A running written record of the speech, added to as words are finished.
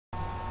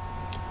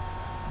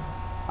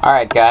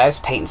Alright guys,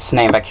 Peyton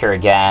Snane back here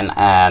again,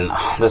 and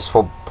this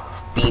will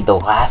be the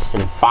last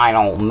and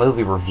final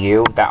movie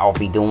review that I'll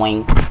be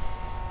doing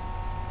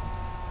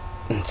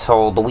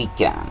until the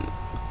weekend.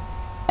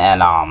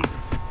 And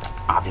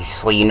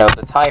obviously you know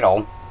the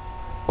title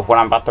of what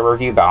I'm about to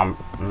review about,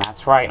 and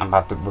that's right, I'm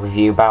about to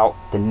review about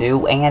the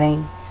new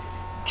Annie.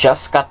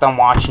 Just got done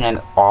watching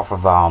it off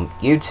of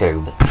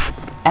YouTube,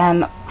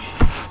 and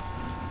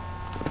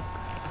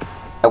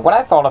what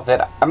I thought of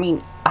it, I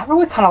mean, I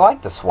really kind of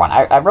liked this one.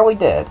 I really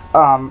did.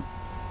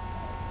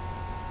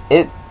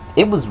 It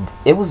was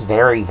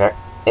very there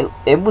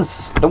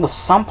was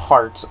some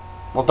parts.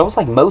 Well, there was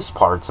like most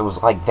parts. It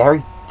was like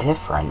very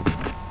different.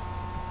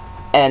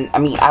 And I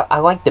mean, I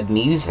like the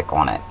music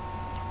on it,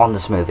 on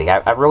this movie.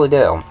 I really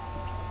do.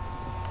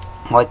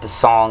 I like the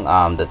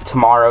song, the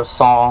Tomorrow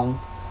song.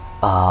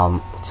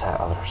 What's that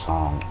other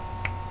song?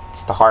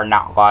 It's the Hard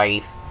Knock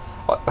Life.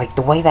 Like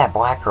the way that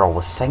black girl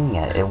was singing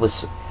it. It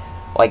was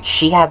like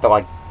she had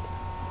the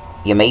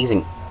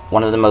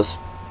one of the most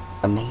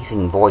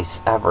amazing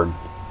voice ever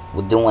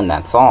with doing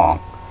that song.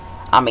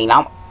 I mean,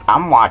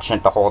 I'm watching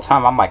it the whole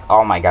time. I'm like,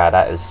 oh my god,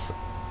 that is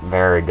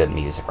very good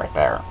music right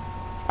there.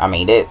 I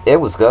mean, it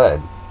was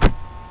good.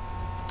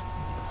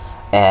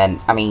 And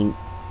I mean,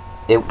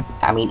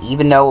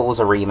 even though it was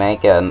a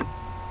remake, and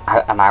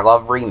I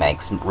love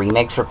remakes.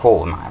 Remakes are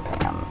cool in my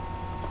opinion.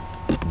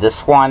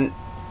 This one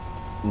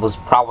was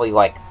probably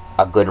like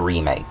a good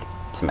remake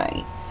to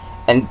me.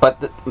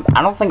 But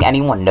I don't think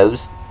anyone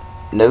knows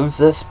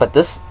this, but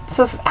this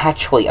is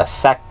actually a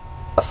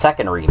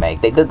second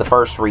remake. They did the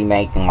first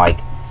remake in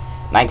like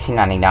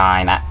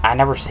 1999. I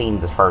never seen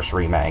the first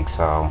remake,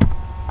 so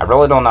I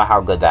really don't know how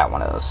good that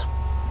one is.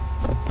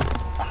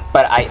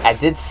 But I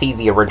did see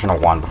the original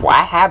one before.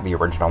 I have the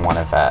original one,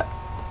 in fact.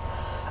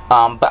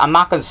 But I'm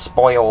not going to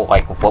spoil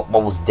like what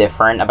was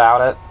different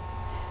about it,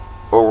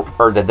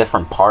 or the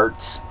different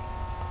parts.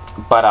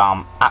 But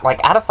like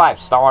out of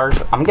 5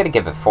 stars, I'm gonna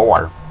give it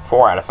 4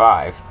 out of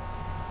 5.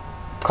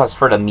 Because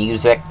for the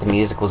music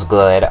was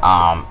good.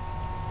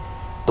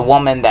 The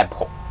woman that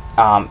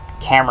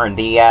Cameron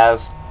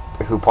Diaz,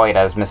 who played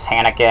as Miss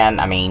Hannigan,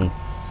 I mean,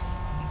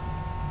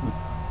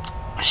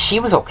 she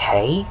was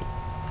okay.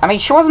 I mean,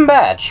 she wasn't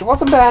bad.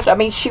 I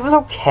mean, she was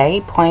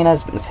okay playing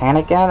as Miss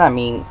Hannigan. I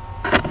mean,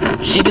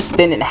 she just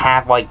didn't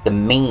have like the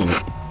mean.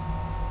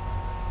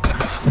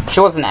 She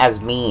wasn't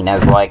as mean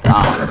as like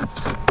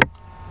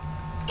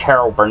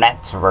Carol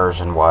Burnett's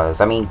version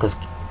was. I mean,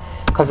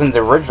 because in the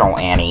original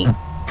Annie,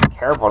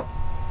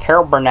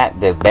 Carol Burnett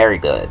did very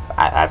good.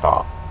 I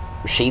thought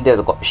she did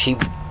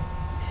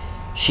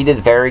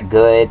very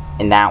good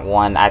in that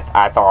one.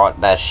 I thought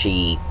that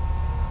she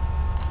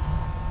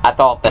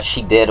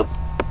did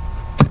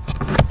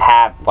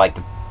have like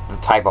the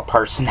type of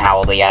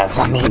personality as,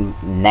 I mean,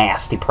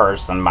 nasty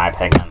person in my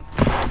opinion.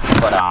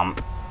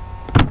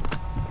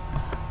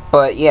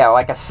 But yeah,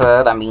 like I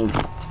said, I mean,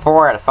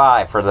 4 out of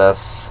 5 for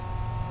this.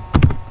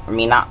 I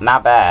mean,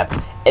 not bad.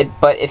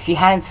 But if you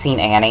hadn't seen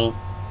Annie,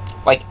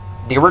 like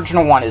the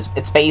original one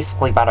it's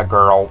basically about a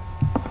girl.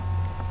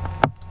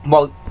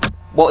 Well,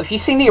 if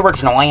you've seen the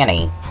original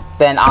Annie,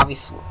 then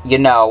obviously you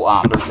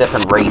know there's a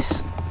different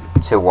race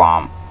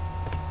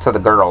to the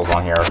girls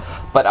on here.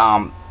 But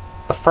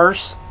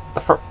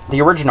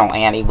the original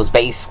Annie was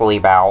basically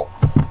about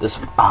this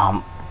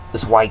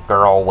white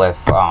girl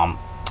with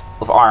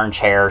orange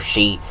hair.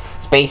 She's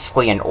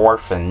basically an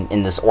orphan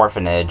in this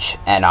orphanage,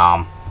 and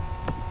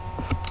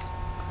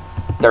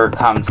there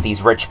comes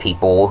these rich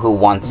people who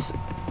wants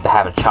to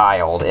have a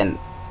child in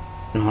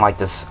like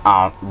this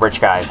rich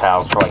guy's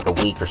house for like a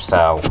week or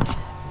so,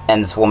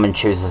 and this woman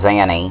chooses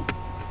Annie,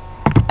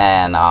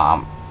 and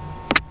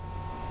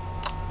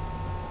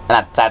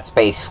that's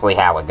basically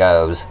how it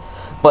goes.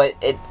 But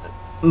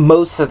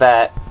most of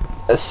that,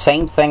 the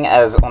same thing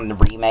as on the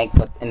remake,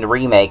 but in the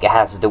remake it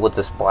has to do with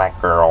this black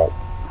girl,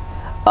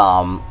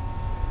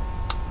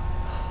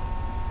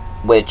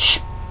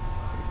 which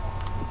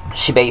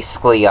she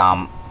basically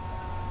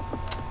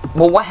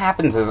well, what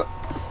happens is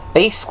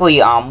basically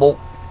well,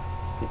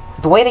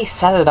 the way they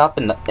set it up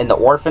in the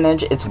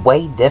orphanage, it's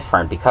way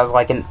different, because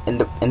like in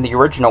the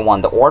original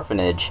one, the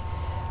orphanage,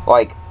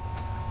 like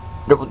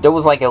there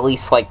was like at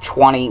least like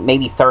 20,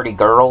 maybe 30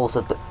 girls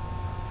in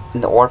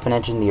the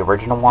orphanage in the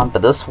original one,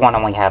 but this one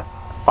only had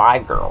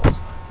 5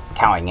 girls,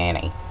 counting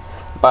Annie.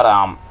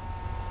 But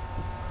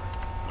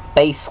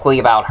basically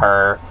about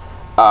her,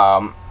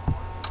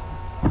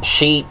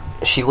 she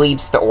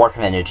leaves the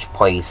orphanage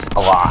place a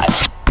lot,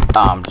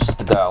 just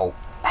to go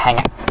hang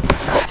out.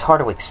 It's hard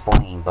to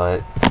explain,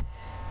 but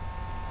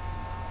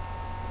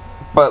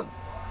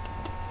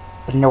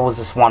there was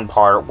this one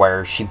part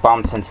where she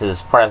bumps into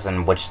this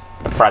president, which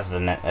the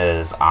president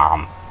is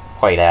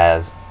played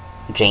as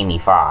Jamie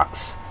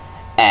Foxx,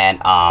 and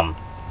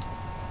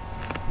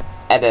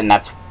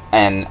then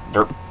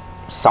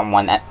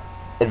someone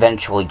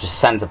eventually just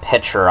sends a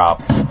picture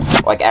up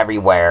like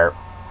everywhere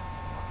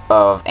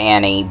of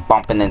Annie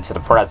bumping into the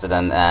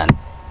president, and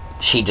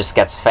she just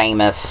gets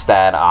famous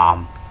that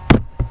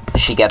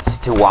she gets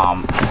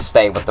to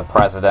stay with the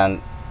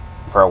president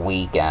for a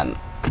week, and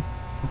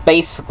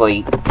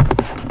basically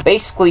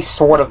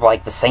sort of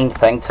like the same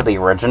thing to the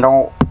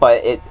original,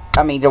 but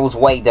I mean, there was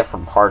way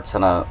different parts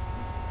in it.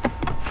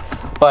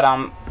 But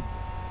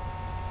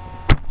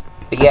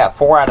yeah,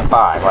 4 out of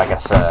 5, like I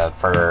said,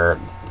 for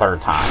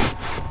third time.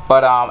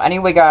 But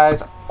anyway,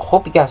 guys,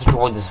 hope you guys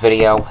enjoyed this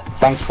video.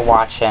 Thanks for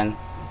watching.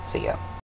 See ya.